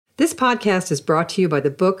This podcast is brought to you by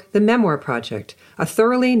the book The Memoir Project, a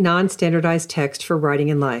thoroughly non-standardized text for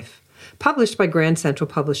writing and life, published by Grand Central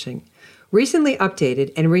Publishing. Recently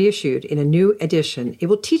updated and reissued in a new edition, it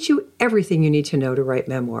will teach you everything you need to know to write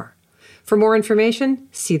memoir. For more information,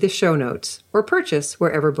 see the show notes or purchase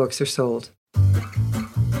wherever books are sold.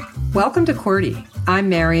 Welcome to QWERTY. I'm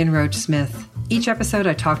Marion Roach Smith. Each episode,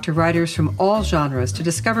 I talk to writers from all genres to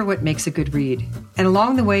discover what makes a good read. And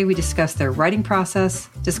along the way, we discuss their writing process,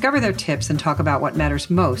 discover their tips, and talk about what matters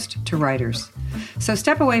most to writers. So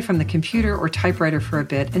step away from the computer or typewriter for a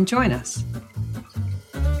bit and join us.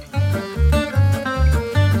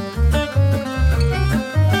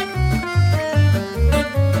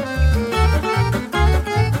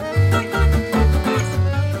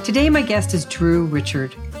 Today, my guest is Drew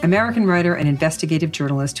Richard, American writer and investigative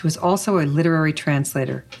journalist who is also a literary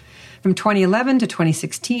translator. From 2011 to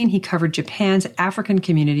 2016, he covered Japan's African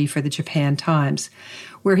community for the Japan Times,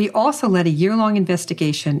 where he also led a year-long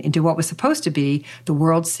investigation into what was supposed to be the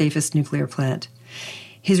world's safest nuclear plant.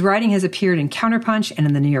 His writing has appeared in Counterpunch and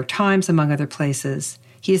in the New York Times, among other places.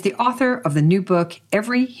 He is the author of the new book,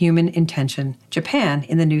 Every Human Intention, Japan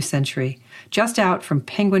in the New Century, just out from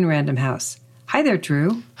Penguin Random House. Hi there,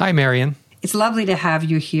 Drew. Hi, Marion. It's lovely to have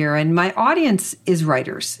you here, and my audience is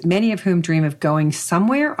writers, many of whom dream of going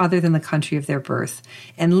somewhere other than the country of their birth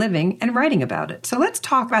and living and writing about it. So let's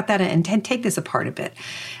talk about that and take this apart a bit.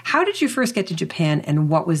 How did you first get to Japan, and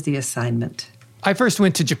what was the assignment? I first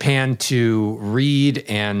went to Japan to read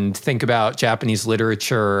and think about Japanese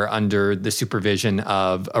literature under the supervision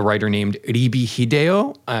of a writer named Ribi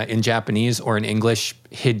Hideo in Japanese, or in English,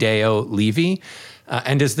 Hideo Levy.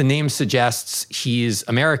 And as the name suggests, he's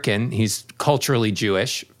American. He's culturally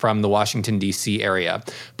Jewish from the Washington, D.C. area.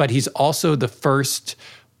 But he's also the first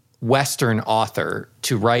Western author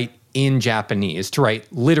to write in Japanese, to write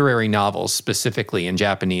literary novels specifically in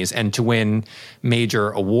Japanese, and to win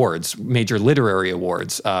major awards, major literary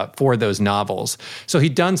awards for those novels. So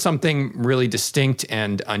he'd done something really distinct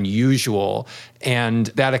and unusual, and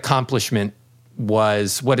that accomplishment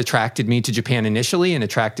was what attracted me to Japan initially and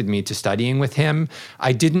attracted me to studying with him.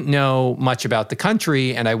 I didn't know much about the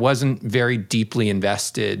country, and I wasn't very deeply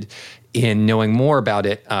invested in knowing more about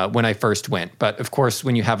it when I first went. But of course,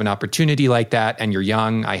 when you have an opportunity like that and you're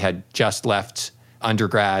young, I had just left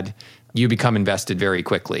undergrad, you become invested very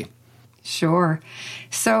quickly. Sure.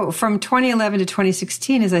 So from 2011 to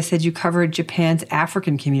 2016, as I said, you covered Japan's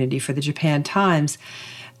African community for the Japan Times.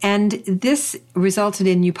 And this resulted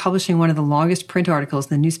in you publishing one of the longest print articles in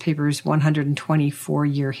the newspaper's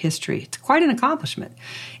 124-year history. It's quite an accomplishment,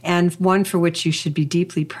 and one for which you should be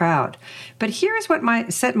deeply proud. But here's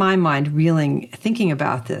what set my mind reeling thinking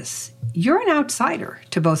about this. You're an outsider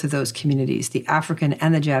to both of those communities, the African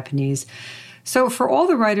and the Japanese. So for all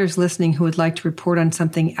the writers listening who would like to report on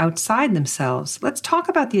something outside themselves, let's talk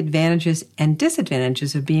about the advantages and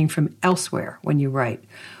disadvantages of being from elsewhere when you write.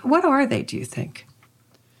 What are they, do you think?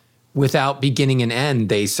 Without beginning and end,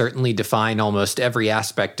 they certainly define almost every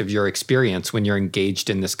aspect of your experience when you're engaged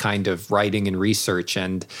in this kind of writing and research.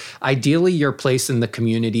 And ideally, your place in the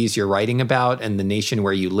communities you're writing about and the nation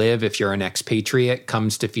where you live, if you're an expatriate,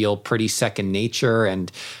 comes to feel pretty second nature and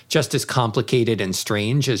just as complicated and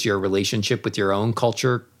strange as your relationship with your own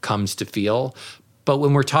culture comes to feel. But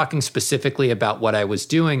when we're talking specifically about what I was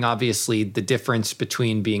doing, obviously the difference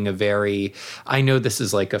between being I know this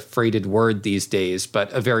is like a freighted word these days,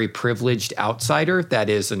 but a very privileged outsider, that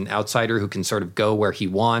is an outsider who can sort of go where he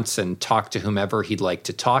wants and talk to whomever he'd like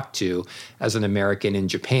to talk to as an American in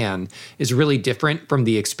Japan, is really different from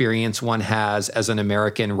the experience one has as an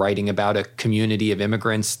American writing about a community of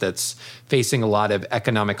immigrants that's facing a lot of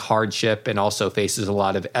economic hardship and also faces a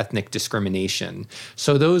lot of ethnic discrimination.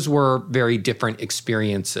 So those were very different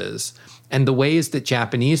experiences. And the ways that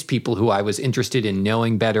Japanese people who I was interested in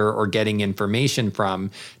knowing better or getting information from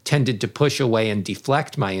tended to push away and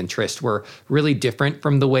deflect my interest were really different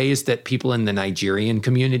from the ways that people in the Nigerian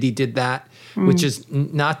community did that, which is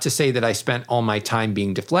not to say that I spent all my time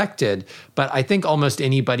being deflected, but I think almost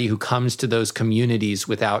anybody who comes to those communities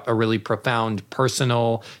without a really profound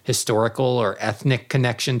personal, historical, or ethnic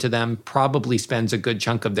connection to them probably spends a good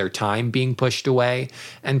chunk of their time being pushed away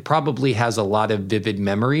and probably has a lot of vivid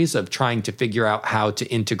memories of trying to figure out how to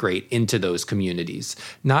integrate into those communities,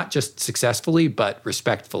 not just successfully, but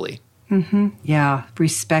respectfully. Mm-hmm. Yeah,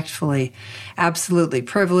 respectfully. Absolutely.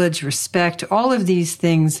 Privilege, respect, all of these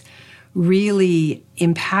things really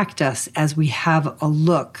impact us as we have a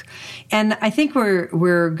look. And I think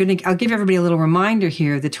I'll give everybody a little reminder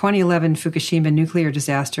here. The 2011 Fukushima nuclear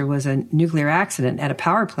disaster was a nuclear accident at a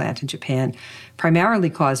power plant in Japan, primarily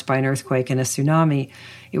caused by an earthquake and a tsunami.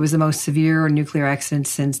 It was the most severe nuclear accident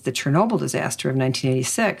since the Chernobyl disaster of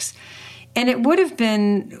 1986. And it would have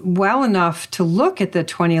been well enough to look at the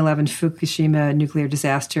 2011 Fukushima nuclear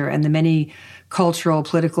disaster and the many cultural,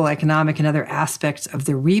 political, economic, and other aspects of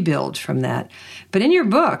the rebuild from that. But in your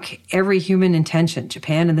book, Every Human Intention,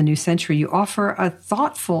 Japan in the New Century, you offer a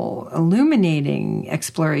thoughtful, illuminating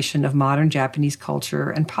exploration of modern Japanese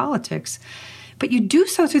culture and politics. But you do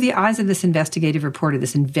so through the eyes of this investigative reporter,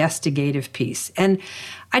 this investigative piece. And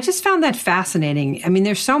I just found that fascinating. I mean,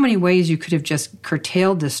 there's so many ways you could have just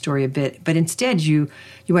curtailed this story a bit, but instead you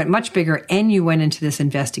went much bigger and you went into this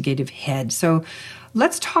investigative head. So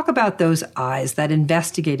let's talk about those eyes, that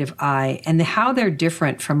investigative eye, and how they're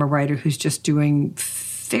different from a writer who's just doing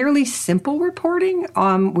fairly simple reporting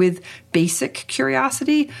with basic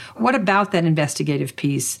curiosity. What about that investigative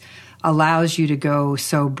piece allows you to go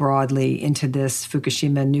so broadly into this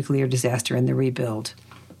Fukushima nuclear disaster and the rebuild?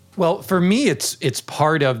 Well, for me, it's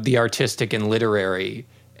part of the artistic and literary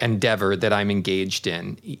endeavor that I'm engaged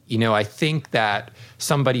in. You know, I think that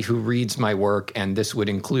somebody who reads my work, and this would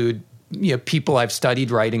include people I've studied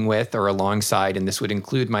writing with or alongside, and this would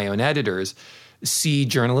include my own editors, see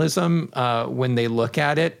journalism when they look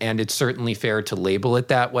at it, and it's certainly fair to label it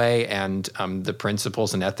that way. And the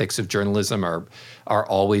principles and ethics of journalism are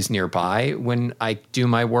always nearby when I do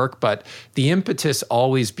my work. But the impetus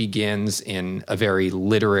always begins in a very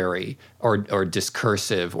literary or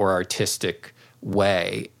discursive or artistic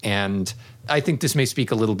way. And I think this may speak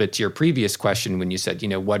a little bit to your previous question when you said,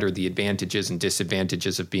 what are the advantages and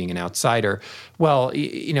disadvantages of being an outsider? Well,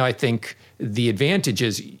 I think the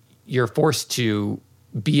advantages, you're forced to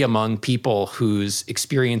be among people whose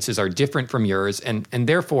experiences are different from yours. And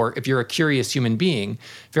therefore, if you're a curious human being,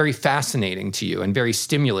 very fascinating to you and very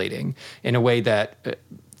stimulating in a way that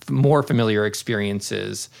more familiar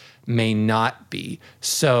experiences may not be.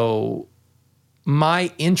 So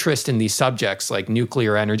my interest in these subjects like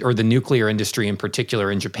nuclear energy, or the nuclear industry in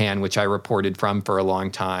particular in Japan, which I reported from for a long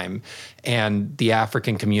time, and the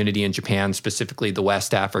African community in Japan, specifically the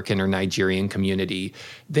West African or Nigerian community,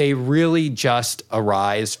 they really just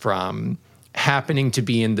arise from happening to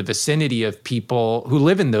be in the vicinity of people who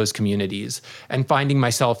live in those communities and finding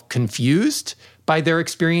myself confused by their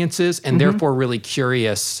experiences and therefore really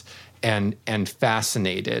curious and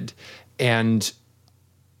fascinated. And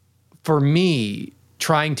for me,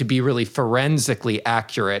 trying to be really forensically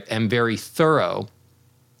accurate and very thorough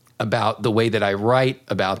about the way that I write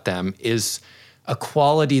about them is a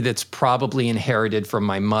quality that's probably inherited from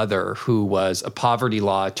my mother, who was a poverty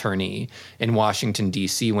law attorney in Washington,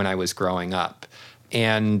 D.C. when I was growing up.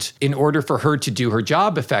 And in order for her to do her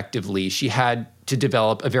job effectively, she had to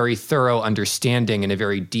develop a very thorough understanding and a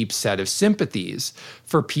very deep set of sympathies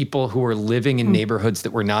for people who were living in neighborhoods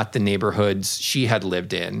that were not the neighborhoods she had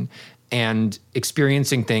lived in, and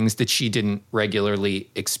experiencing things that she didn't regularly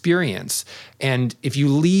experience. And if you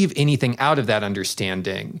leave anything out of that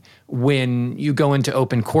understanding, when you go into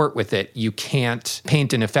open court with it, you can't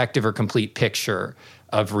paint an effective or complete picture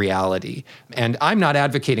of reality. And I'm not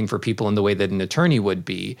advocating for people in the way that an attorney would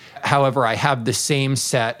be. However, I have the same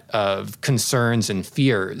set of concerns and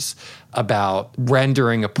fears about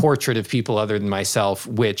rendering a portrait of people other than myself,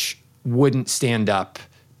 which wouldn't stand up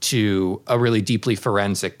to a really deeply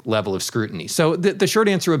forensic level of scrutiny. So the short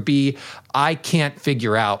answer would be, I can't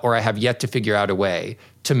figure out, or I have yet to figure out a way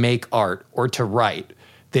to make art or to write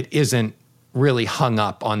that isn't really hung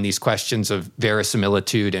up on these questions of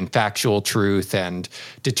verisimilitude and factual truth and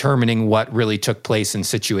determining what really took place in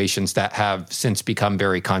situations that have since become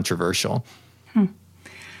very controversial.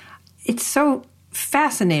 It's so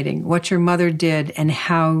fascinating what your mother did and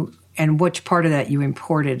how and which part of that you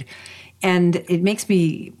imported. And it makes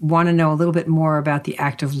me want to know a little bit more about the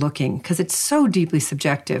act of looking, because it's so deeply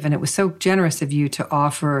subjective, and it was so generous of you to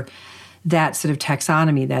offer that sort of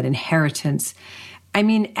taxonomy, that inheritance. I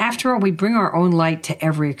mean, after all, we bring our own light to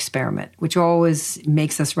every experiment, which always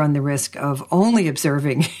makes us run the risk of only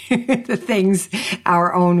observing the things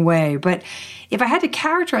our own way. But if I had to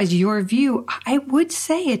characterize your view, I would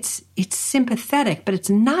say it's sympathetic, but it's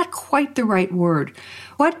not quite the right word.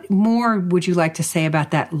 What more would you like to say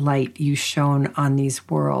about that light you shone on these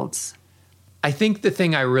worlds? I think the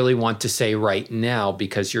thing I really want to say right now,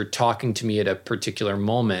 because you're talking to me at a particular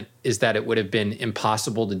moment, is that it would have been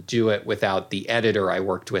impossible to do it without the editor I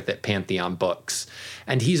worked with at Pantheon Books.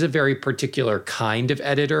 And he's a very particular kind of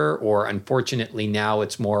editor, or unfortunately now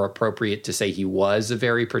it's more appropriate to say he was a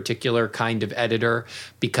very particular kind of editor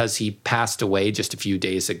because he passed away just a few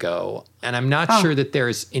days ago. And I'm not sure that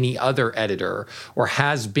there's any other editor, or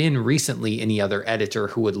has been recently any other editor,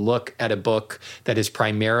 who would look at a book that is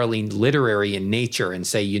primarily literary in nature and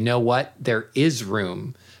say, you know what, there is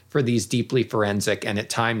room for these deeply forensic and at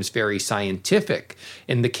times very scientific,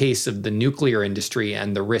 in the case of the nuclear industry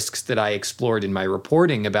and the risks that I explored in my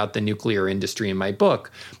reporting about the nuclear industry in my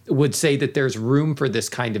book, would say that there's room for this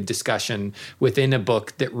kind of discussion within a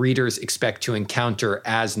book that readers expect to encounter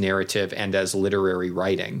as narrative and as literary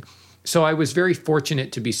writing. So I was very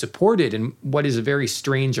fortunate to be supported in what is a very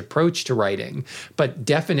strange approach to writing, but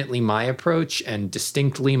definitely my approach and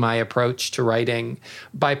distinctly my approach to writing,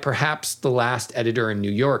 by perhaps the last editor in New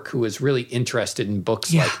York who was really interested in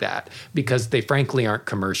books like that, because they frankly aren't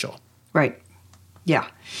commercial. Right. Yeah.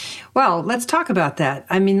 Well, let's talk about that.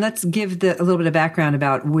 I mean, let's give a little bit of background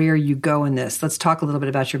about where you go in this. Let's talk a little bit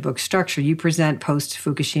about your book structure. You present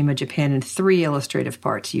post-Fukushima Japan in 3 illustrative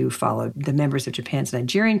parts. You follow the members of Japan's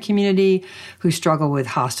Nigerian community who struggle with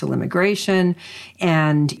hostile immigration.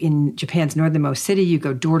 And in Japan's northernmost city, you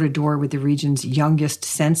go door to door with the region's youngest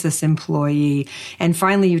census employee. And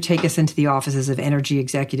finally, you take us into the offices of energy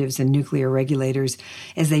executives and nuclear regulators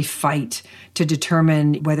as they fight to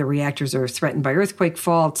determine whether reactors are threatened by earthquake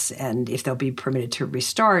faults and if they'll be permitted to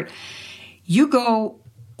restart. You go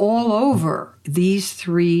all over these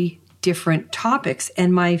 3 different topics,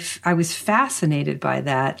 and I was fascinated by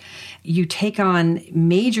that. You take on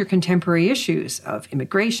major contemporary issues of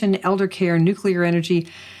immigration, elder care, nuclear energy.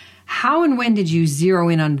 How and when did you zero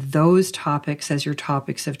in on those topics as your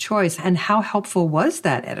topics of choice? And how helpful was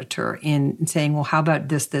that editor in saying, well, how about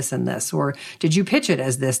this, this, and this? Or did you pitch it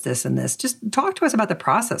as this, this, and this? Just talk to us about the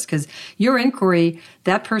process, because your inquiry,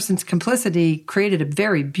 that person's complicity, created a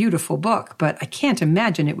very beautiful book, but I can't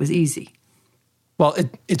imagine it was easy. Well,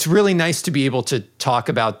 it's really nice to be able to talk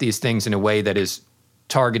about these things in a way that is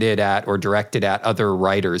targeted at or directed at other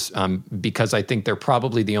writers, because I think they're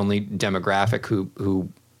probably the only demographic who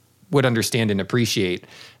would understand and appreciate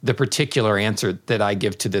the particular answer that I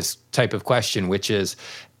give to this type of question, which is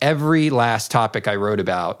every last topic I wrote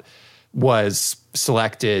about was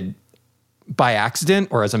selected by accident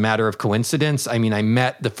or as a matter of coincidence. I mean, I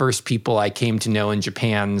met the first people I came to know in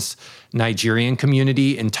Japan's Nigerian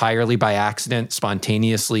community entirely by accident,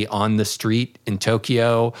 spontaneously on the street in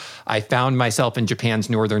Tokyo. I found myself in Japan's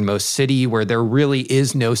northernmost city, where there really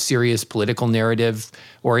is no serious political narrative,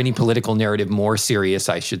 or any political narrative more serious,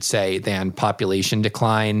 I should say, than population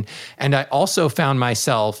decline. And I also found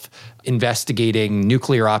myself investigating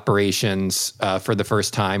nuclear operations for the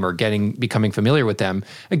first time, or becoming familiar with them,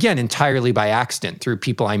 again, entirely by accident through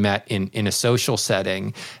people I met in a social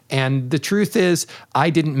setting. And the truth is, I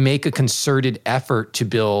didn't make a concerted effort to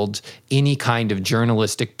build any kind of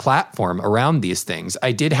journalistic platform around these things.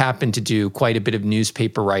 I did happen to do quite a bit of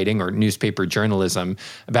newspaper writing or newspaper journalism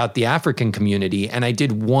about the African community, and I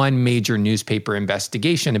did one major newspaper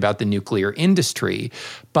investigation about the nuclear industry,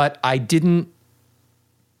 but I didn't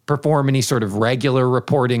perform any sort of regular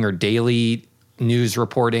reporting or daily news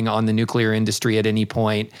reporting on the nuclear industry at any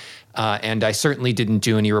point. And I certainly didn't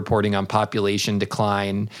do any reporting on population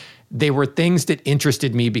decline. They were things that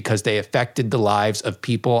interested me because they affected the lives of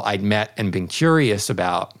people I'd met and been curious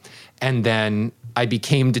about. And then I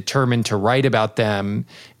became determined to write about them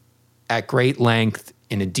at great length,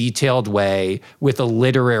 in a detailed way, with a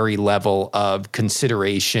literary level of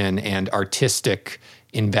consideration and artistic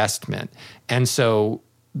investment. And so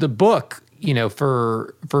the book, you know,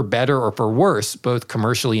 for better or for worse, both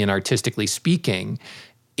commercially and artistically speaking,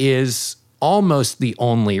 is almost the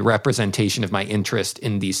only representation of my interest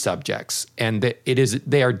in these subjects. And that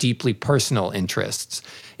they are deeply personal interests.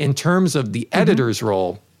 In terms of the editor's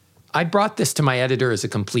role, I brought this to my editor as a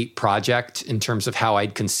complete project in terms of how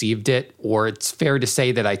I'd conceived it, or it's fair to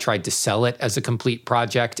say that I tried to sell it as a complete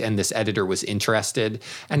project and this editor was interested.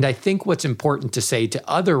 And I think what's important to say to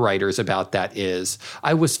other writers about that is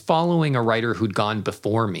I was following a writer who'd gone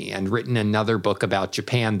before me and written another book about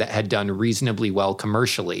Japan that had done reasonably well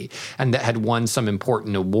commercially and that had won some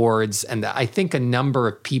important awards. And that I think a number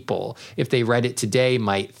of people, if they read it today,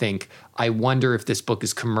 might think, I wonder if this book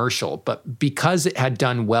is commercial. But because it had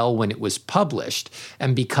done well when it was published,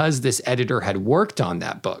 and because this editor had worked on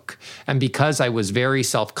that book, and because I was very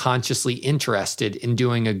self-consciously interested in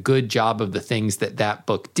doing a good job of the things that that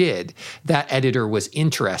book did, that editor was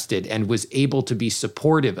interested and was able to be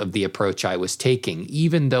supportive of the approach I was taking,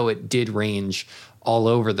 even though it did range all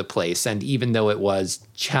over the place and even though it was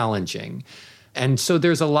challenging. And so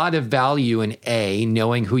there's a lot of value in A,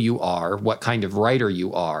 knowing who you are, what kind of writer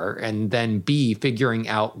you are, and then B, figuring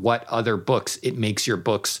out what other books it makes your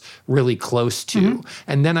books really close to. Mm-hmm.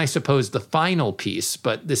 And then I suppose the final piece,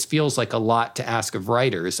 but this feels like a lot to ask of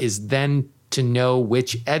writers, is then to know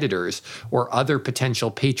which editors or other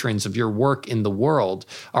potential patrons of your work in the world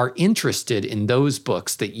are interested in those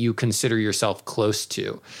books that you consider yourself close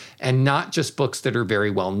to. And not just books that are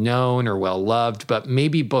very well known or well loved, but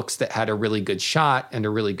maybe books that had a really good shot and a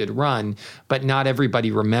really good run, but not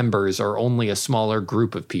everybody remembers or only a smaller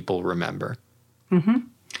group of people remember. Mm-hmm.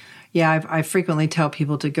 Yeah, I frequently tell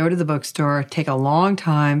people to go to the bookstore, take a long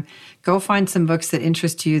time, go find some books that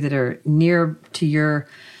interest you, that are near to your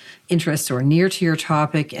interests or near to your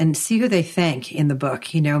topic, and see who they thank in the book.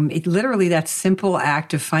 Literally that simple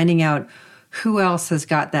act of finding out who else has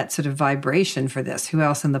got that sort of vibration for this, who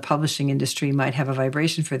else in the publishing industry might have a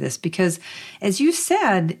vibration for this. Because as you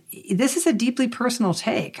said, this is a deeply personal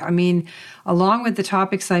take. I mean, along with the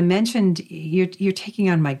topics I mentioned, you're taking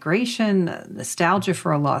on migration, nostalgia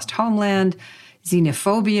for a lost homeland,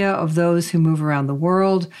 xenophobia of those who move around the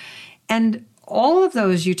world, and all of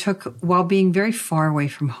those you took while being very far away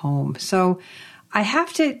from home. So I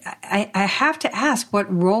have to ask,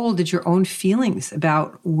 what role did your own feelings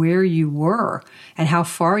about where you were and how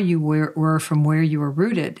far you were from where you were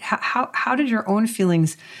rooted? How did your own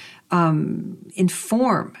feelings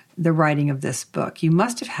inform the writing of this book? You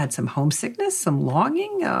must have had some homesickness, some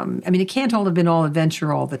longing. It can't all have been all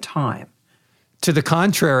adventure all the time. To the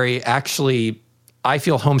contrary, actually, I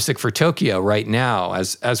feel homesick for Tokyo right now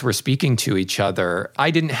as we're speaking to each other.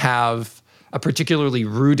 I didn't have a particularly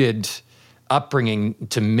rooted upbringing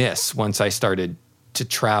to miss once I started to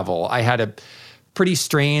travel. I had a pretty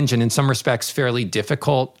strange and in some respects fairly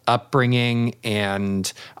difficult upbringing,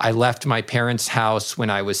 and I left my parents' house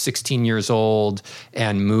when I was 16 years old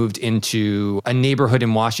and moved into a neighborhood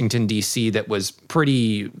in Washington, D.C. that was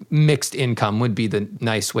pretty mixed income, would be the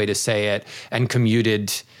nice way to say it, and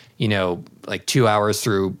commuted like 2 hours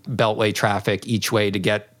through Beltway traffic each way to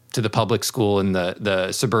get to the public school in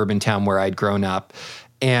the suburban town where I'd grown up.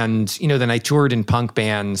 And, then I toured in punk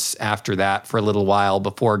bands after that for a little while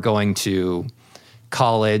before going to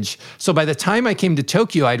college. So by the time I came to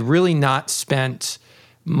Tokyo, I'd really not spent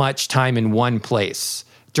much time in one place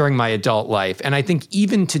during my adult life. And I think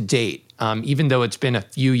even to date, even though it's been a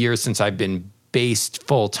few years since I've been based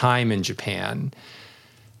full time in Japan,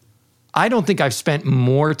 I don't think I've spent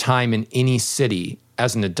more time in any city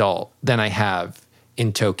as an adult than I have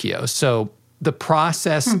in Tokyo. So the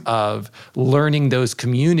process of learning those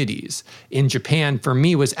communities in Japan for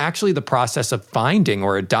me was actually the process of finding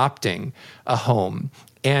or adopting a home.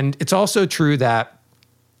 And it's also true that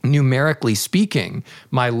numerically speaking,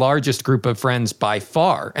 my largest group of friends by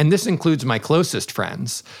far, and this includes my closest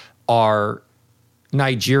friends, are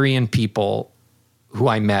Nigerian people who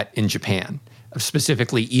I met in Japan.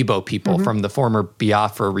 Specifically Igbo people from the former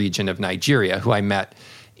Biafra region of Nigeria who I met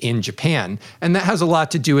in Japan. And that has a lot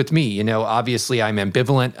to do with me. Obviously I'm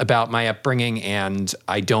ambivalent about my upbringing, and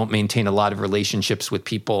I don't maintain a lot of relationships with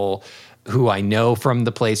people who I know from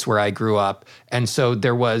the place where I grew up. And so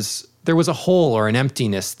there was a hole or an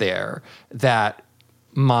emptiness there that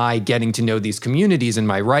my getting to know these communities and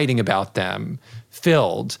my writing about them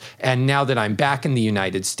filled. And now that I'm back in the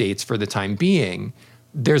United States for the time being,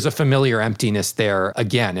 there's a familiar emptiness there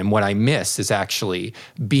again. And what I miss is actually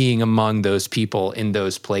being among those people in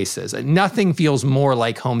those places. Nothing feels more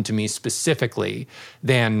like home to me specifically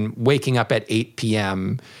than waking up at 8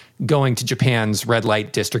 p.m., going to Japan's red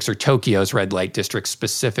light districts or Tokyo's red light districts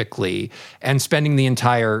specifically, and spending the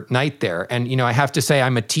entire night there. And, I have to say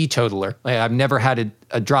I'm a teetotaler. I've never had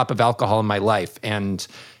a drop of alcohol in my life. And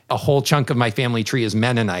a whole chunk of my family tree is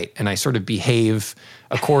Mennonite. And I sort of behave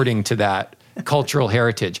according to that cultural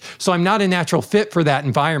heritage. So I'm not a natural fit for that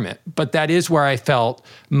environment, but that is where I felt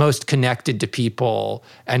most connected to people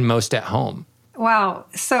and most at home. Wow.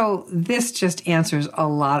 So this just answers a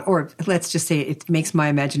lot, or let's just say it makes my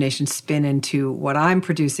imagination spin into what I'm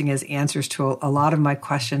producing as answers to a lot of my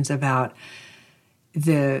questions about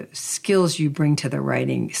the skills you bring to the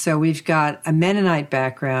writing. So we've got a Mennonite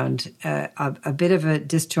background, a bit of a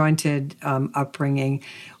disjointed upbringing.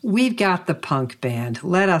 We've got the punk band.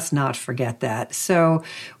 Let us not forget that. So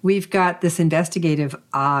we've got this investigative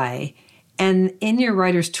eye. And in your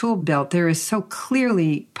writer's tool belt, there is so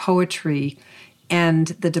clearly poetry and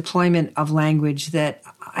the deployment of language that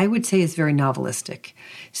I would say is very novelistic.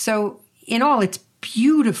 So in all, it's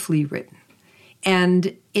beautifully written.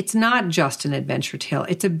 And it's not just an adventure tale.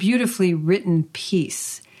 It's a beautifully written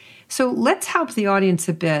piece. So let's help the audience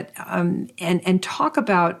a bit and talk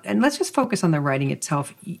about, and let's just focus on the writing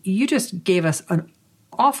itself. You just gave us an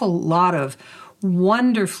awful lot of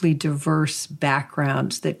wonderfully diverse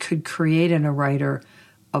backgrounds that could create in a writer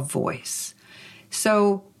a voice.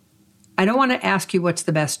 So I don't want to ask you what's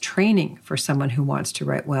the best training for someone who wants to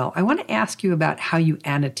write well. I want to ask you about how you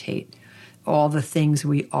annotate all the things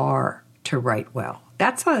we are to write well.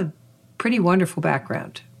 That's a pretty wonderful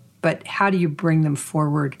background, but how do you bring them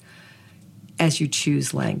forward as you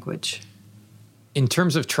choose language? In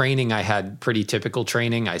terms of training, I had pretty typical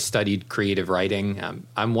training. I studied creative writing.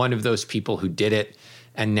 I'm one of those people who did it,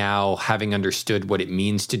 and now, having understood what it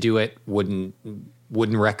means to do it, wouldn't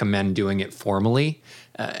recommend doing it formally.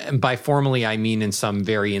 And by formally, I mean in some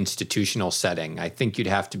very institutional setting. I think you'd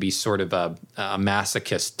have to be sort of a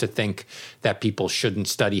masochist to think that people shouldn't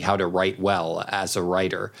study how to write well as a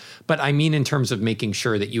writer. But I mean in terms of making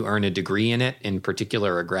sure that you earn a degree in it, in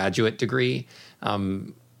particular a graduate degree.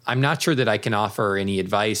 I'm not sure that I can offer any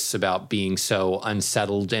advice about being so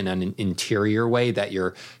unsettled in an interior way that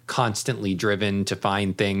you're constantly driven to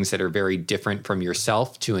find things that are very different from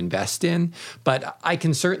yourself to invest in. But I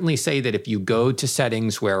can certainly say that if you go to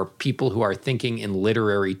settings where people who are thinking in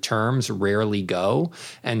literary terms rarely go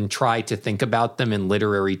and try to think about them in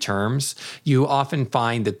literary terms, you often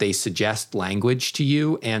find that they suggest language to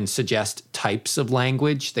you and suggest types of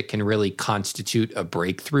language that can really constitute a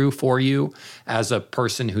breakthrough for you as a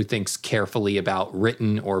person who thinks carefully about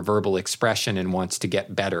written or verbal expression and wants to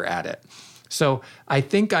get better at it. So I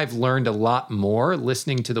think I've learned a lot more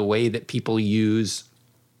listening to the way that people use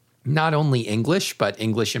not only English, but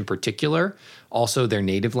English in particular, also their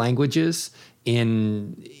native languages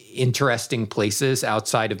in interesting places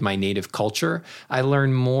outside of my native culture. I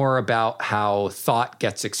learn more about how thought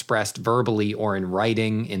gets expressed verbally or in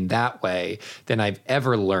writing in that way than I've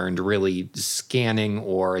ever learned really scanning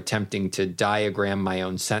or attempting to diagram my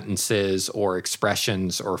own sentences or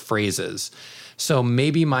expressions or phrases. So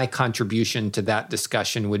maybe my contribution to that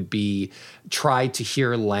discussion would be try to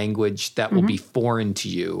hear language that will be foreign to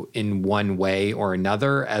you in one way or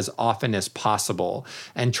another as often as possible,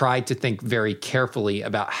 and try to think very carefully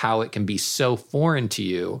about how it can be so foreign to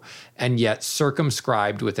you and yet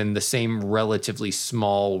circumscribed within the same relatively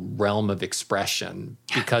small realm of expression,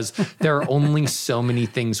 because there are only so many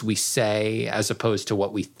things we say as opposed to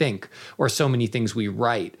what we think, or so many things we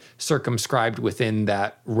write circumscribed within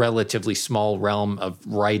that relatively small realm of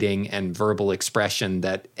writing and verbal expression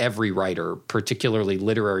that every writer, particularly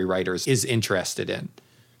literary writers, is interested in.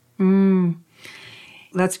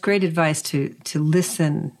 That's great advice to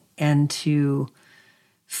listen and to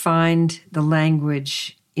find the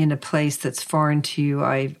language in a place that's foreign to you.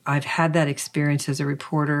 I've had that experience as a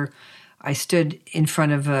reporter. I stood in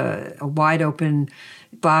front of a wide open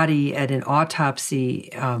body at an autopsy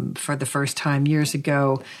for the first time years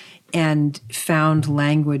ago and found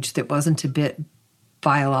language that wasn't a bit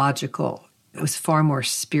biological. It was far more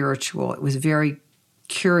spiritual. It was very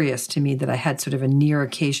curious to me that I had sort of a near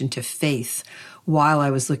occasion to faith while I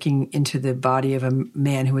was looking into the body of a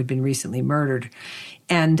man who had been recently murdered.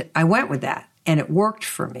 And I went with that, and it worked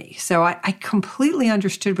for me. So I completely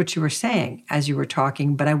understood what you were saying as you were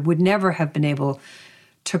talking, but I would never have been able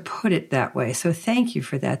to put it that way. So thank you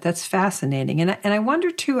for that. That's fascinating. And I wonder,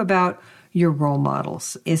 too, about your role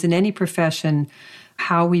models. Is in any profession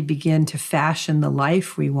how we begin to fashion the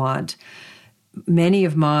life we want. Many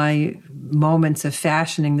of my moments of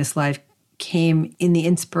fashioning this life came in the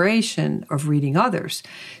inspiration of reading others.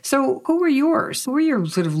 So who were yours? Who were your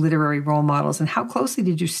sort of literary role models, and how closely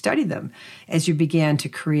did you study them as you began to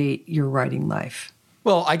create your writing life?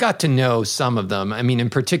 Well, I got to know some of them. I mean, in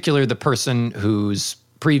particular, the person whose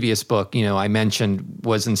previous book, I mentioned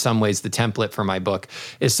was in some ways the template for my book,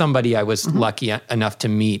 is somebody I was lucky enough to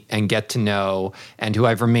meet and get to know, and who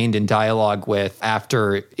I've remained in dialogue with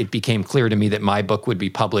after it became clear to me that my book would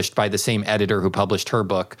be published by the same editor who published her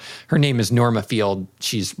book. Her name is Norma Field.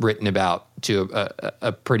 She's written about to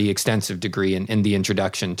a pretty extensive degree in the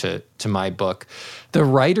introduction to my book. The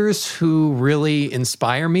writers who really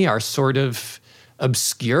inspire me are sort of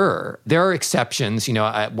obscure. There are exceptions.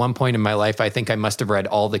 At one point in my life, I think I must have read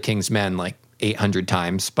All the King's Men like 800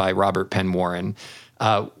 Times by Robert Penn Warren,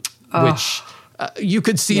 which you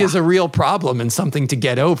could see as a real problem and something to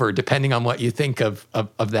get over, depending on what you think of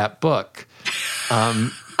that book.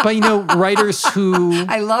 But, writers who...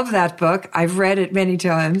 I love that book. I've read it many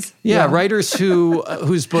times. Yeah, writers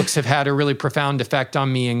whose books have had a really profound effect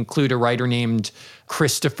on me include a writer named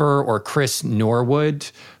Christopher or Chris Norwood,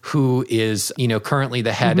 who is, currently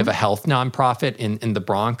the head of a health nonprofit in the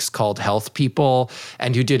Bronx called Health People,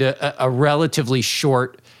 and who did a relatively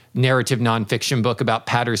short narrative nonfiction book about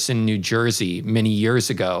Paterson, New Jersey, many years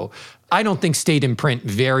ago. I don't think stayed in print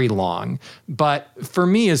very long, but for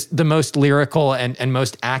me is the most lyrical and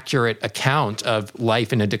most accurate account of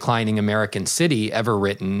life in a declining American city ever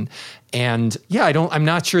written. And I'm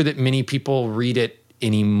not sure that many people read it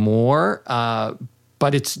anymore,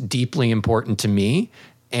 but it's deeply important to me.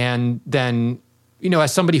 And then,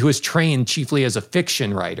 as somebody who is trained chiefly as a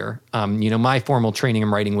fiction writer, my formal training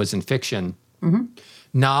in writing was in fiction.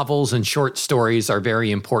 Novels and short stories are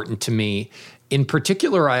very important to me. In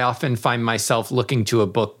particular, I often find myself looking to a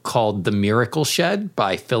book called The Miracle Shed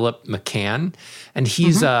by Philip McCann. And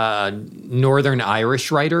he's a Northern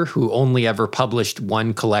Irish writer who only ever published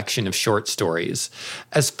one collection of short stories.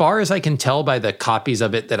 As far as I can tell by the copies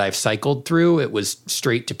of it that I've cycled through, it was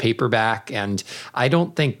straight to paperback. And I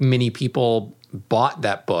don't think many people bought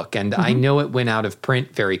that book. And I know it went out of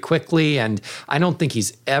print very quickly, and I don't think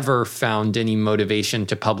he's ever found any motivation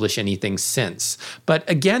to publish anything since. But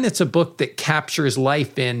again, it's a book that captures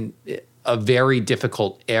life in a very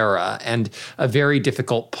difficult era and a very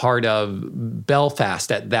difficult part of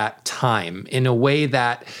Belfast at that time in a way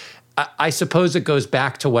that I suppose it goes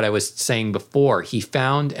back to what I was saying before. He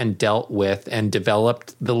found and dealt with and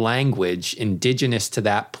developed the language indigenous to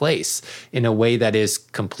that place in a way that is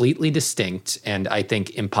completely distinct and I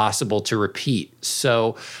think impossible to repeat.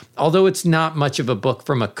 So although it's not much of a book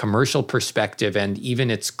from a commercial perspective, and even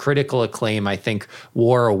its critical acclaim, I think,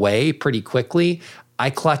 wore away pretty quickly, I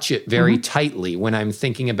clutch it very tightly when I'm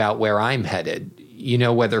thinking about where I'm headed,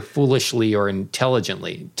 whether foolishly or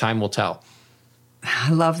intelligently. Time will tell.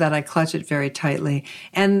 I love that. I clutch it very tightly.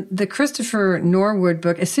 And the Christopher Norwood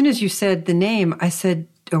book, as soon as you said the name, I said,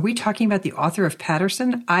 are we talking about the author of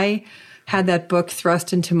Paterson? I had that book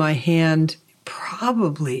thrust into my hand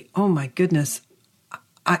probably, oh my goodness,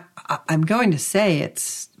 I'm going to say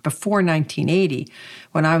it's before 1980.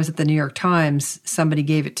 When I was at the New York Times, somebody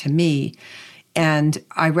gave it to me, and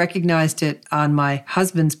I recognized it on my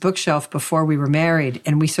husband's bookshelf before we were married,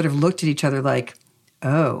 and we sort of looked at each other like,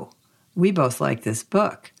 oh, we both like this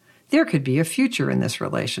book. There could be a future in this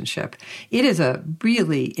relationship. It is a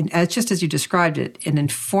really, just as you described it, an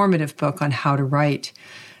informative book on how to write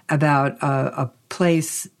about a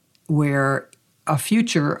place where a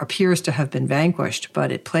future appears to have been vanquished,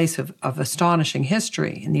 but a place of astonishing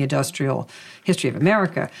history in the industrial history of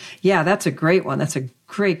America. Yeah, that's a great one. That's a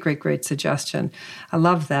great, great, great suggestion. I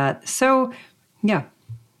love that. So, yeah.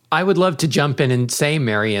 I would love to jump in and say,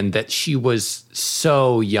 Marian, that she was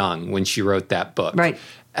so young when she wrote that book. Right.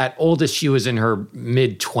 At oldest, she was in her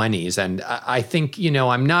mid-20s. And I think,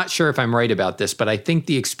 I'm not sure if I'm right about this, but I think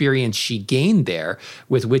the experience she gained there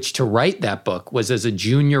with which to write that book was as a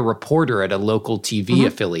junior reporter at a local TV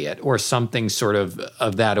affiliate or something sort of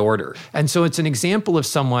that order. And so it's an example of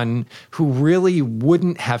someone who really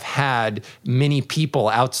wouldn't have had many people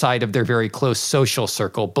outside of their very close social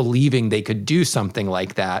circle believing they could do something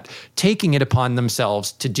like that, taking it upon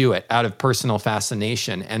themselves to do it out of personal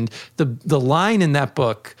fascination. And the line in that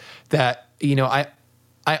book that,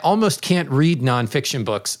 I almost can't read nonfiction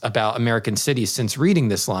books about American cities since reading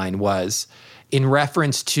this line was in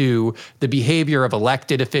reference to the behavior of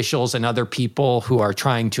elected officials and other people who are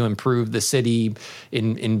trying to improve the city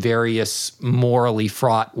in various morally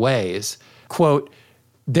fraught ways. Quote,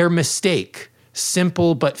 their mistake,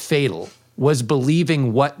 simple but fatal, was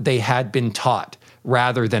believing what they had been taught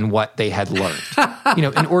rather than what they had learned.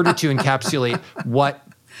 In order to encapsulate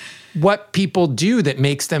what people do that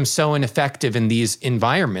makes them so ineffective in these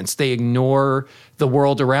environments. They ignore the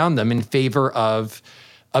world around them in favor of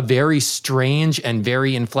a very strange and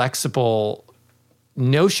very inflexible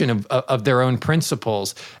notion of their own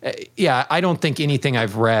principles. I don't think anything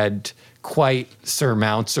I've read quite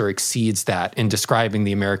surmounts or exceeds that in describing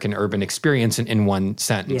the American urban experience in one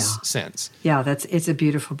sentence since. Yeah, it's a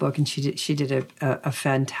beautiful book, and she did a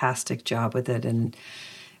fantastic job with it. And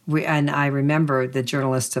I remember the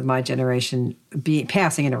journalists of my generation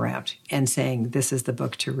passing it around and saying, this is the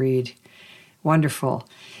book to read. Wonderful.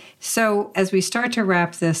 So as we start to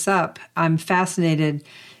wrap this up, I'm fascinated.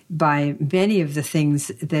 by many of the things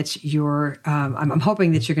that you're. I'm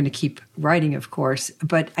hoping that you're going to keep writing, of course,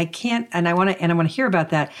 but I can't. And I want to hear about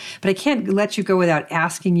that. But I can't let you go without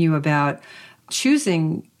asking you about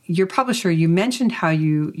choosing your publisher. You mentioned how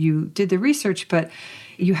you did the research, but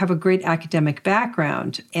you have a great academic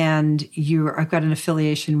background, and I've got an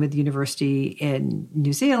affiliation with the university in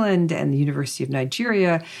New Zealand and the University of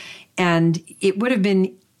Nigeria, and it would have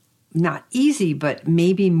been not easy, but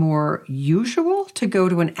maybe more usual to go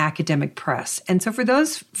to an academic press. And so for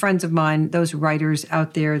those friends of mine, those writers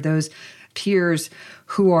out there, those peers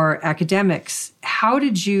who are academics, how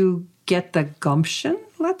did you get the gumption,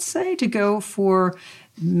 let's say, to go for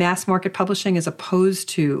mass market publishing as opposed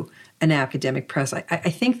to an academic press? I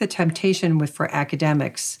think the temptation for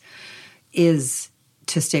academics is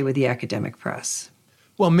to stay with the academic press.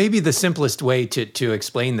 Well, maybe the simplest way to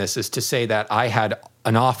explain this is to say that I had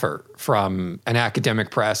an offer from an academic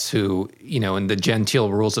press who, in the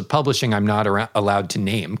genteel rules of publishing, I'm not allowed to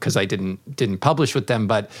name because I didn't publish with them.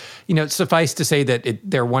 But, suffice to say that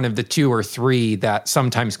they're one of the two or three that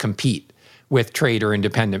sometimes compete with trade or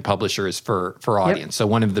independent publishers for audience. Yep. So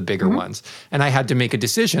one of the bigger ones. And I had to make a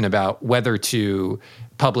decision about whether to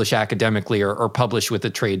publish academically or publish with a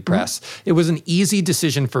trade press. It was an easy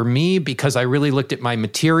decision for me because I really looked at my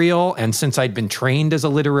material. And since I'd been trained as a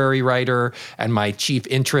literary writer and my chief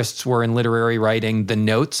interests were in literary writing, the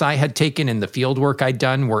notes I had taken and the field work I'd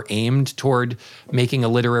done were aimed toward making a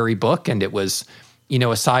literary book. And it was,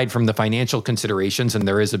 aside from the financial considerations, and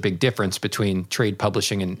there is a big difference between trade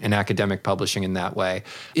publishing and academic publishing in that way,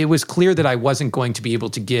 it was clear that I wasn't going to be able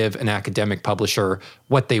to give an academic publisher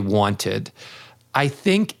what they wanted. I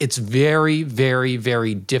think it's very, very,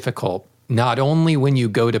 very difficult, not only when you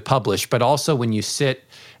go to publish, but also when you sit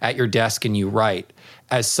at your desk and you write,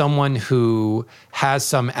 as someone who has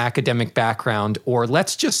some academic background, or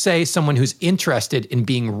let's just say someone who's interested in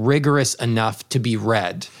being rigorous enough to be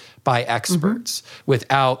read by experts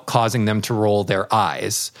without causing them to roll their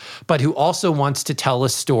eyes, but who also wants to tell a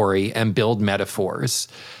story and build metaphors,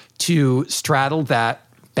 to straddle that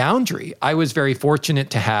boundary. I was very fortunate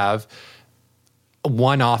to have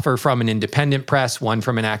one offer from an independent press, one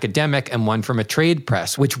from an academic, and one from a trade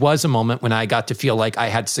press, which was a moment when I got to feel like I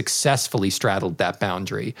had successfully straddled that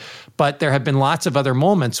boundary. But there have been lots of other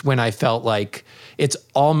moments when I felt like it's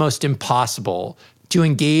almost impossible to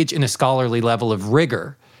engage in a scholarly level of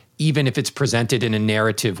rigor, even if it's presented in a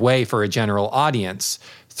narrative way for a general audience,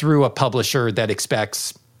 through a publisher that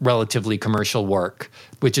expects relatively commercial work,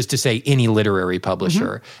 which is to say any literary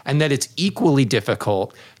publisher, and that it's equally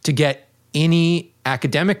difficult to get any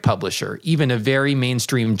academic publisher, even a very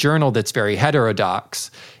mainstream journal that's very heterodox,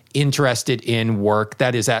 interested in work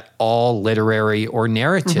that is at all literary or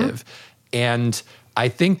narrative. And I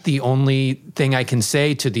think the only thing I can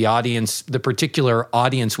say to the audience, the particular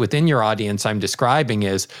audience within your audience I'm describing,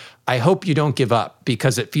 is I hope you don't give up,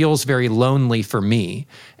 because it feels very lonely for me.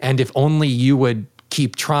 And if only you would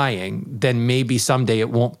keep trying, then maybe someday it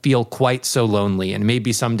won't feel quite so lonely. And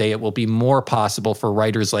maybe someday it will be more possible for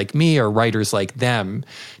writers like me or writers like them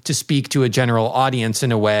to speak to a general audience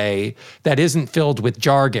in a way that isn't filled with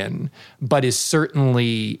jargon, but is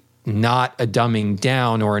certainly not a dumbing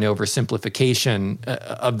down or an oversimplification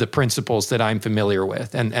of the principles that I'm familiar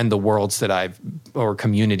with and the worlds or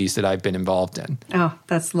communities that I've been involved in. Oh,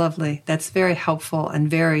 that's lovely. That's very helpful and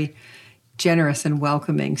very generous and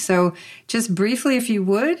welcoming. So just briefly, if you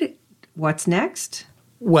would, what's next?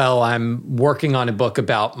 Well, I'm working on a book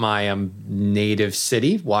about my native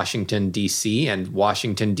city, Washington, D.C., and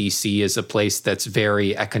Washington, D.C. is a place that's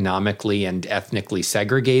very economically and ethnically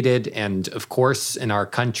segregated. And of course, in our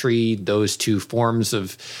country, those two forms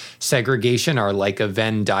of segregation are like a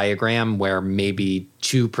Venn diagram where maybe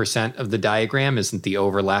 2% of the diagram isn't the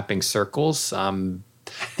overlapping circles.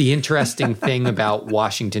 The interesting thing about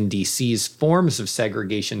Washington, D.C.'s forms of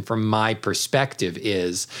segregation from my perspective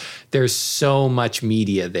is there's so much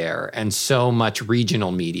media there and so much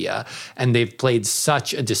regional media, and they've played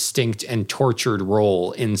such a distinct and tortured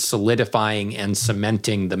role in solidifying and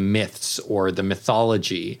cementing the myths or the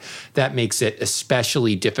mythology that makes it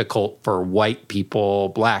especially difficult for white people,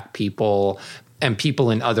 Black people, and people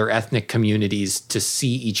in other ethnic communities to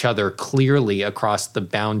see each other clearly across the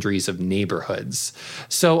boundaries of neighborhoods.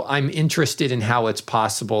 So I'm interested in how it's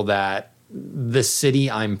possible that the city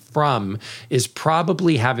I'm from is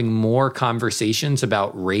probably having more conversations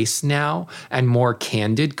about race now and more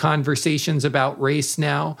candid conversations about race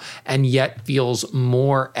now, and yet feels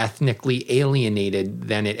more ethnically alienated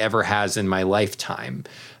than it ever has in my lifetime.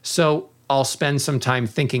 So I'll spend some time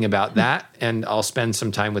thinking about that, and I'll spend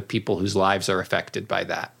some time with people whose lives are affected by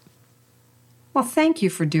that. Well, thank you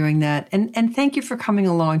for doing that. And thank you for coming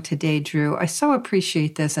along today, Drew. I so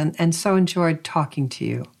appreciate this and so enjoyed talking to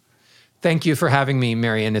you. Thank you for having me,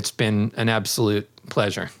 Marian. It's been an absolute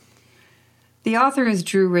pleasure. The author is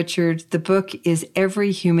Drew Richard. The book is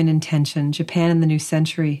Every Human Intention, Japan in the New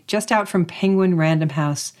Century, just out from Penguin Random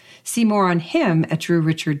House. See more on him at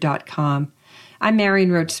drewrichard.com. I'm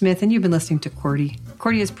Marian Roach-Smith, and you've been listening to QWERTY.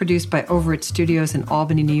 QWERTY is produced by Overit Studios in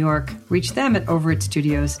Albany, New York. Reach them at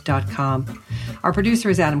overitstudios.com. Our producer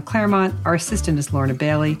is Adam Claremont. Our assistant is Lorna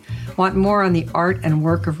Bailey. Want more on the art and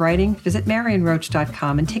work of writing? Visit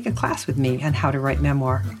marianroach.com and take a class with me on how to write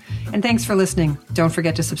memoir. And thanks for listening. Don't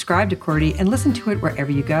forget to subscribe to QWERTY and listen to it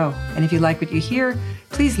wherever you go. And if you like what you hear,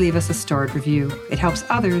 please leave us a starred review. It helps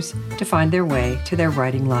others to find their way to their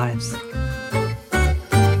writing lives.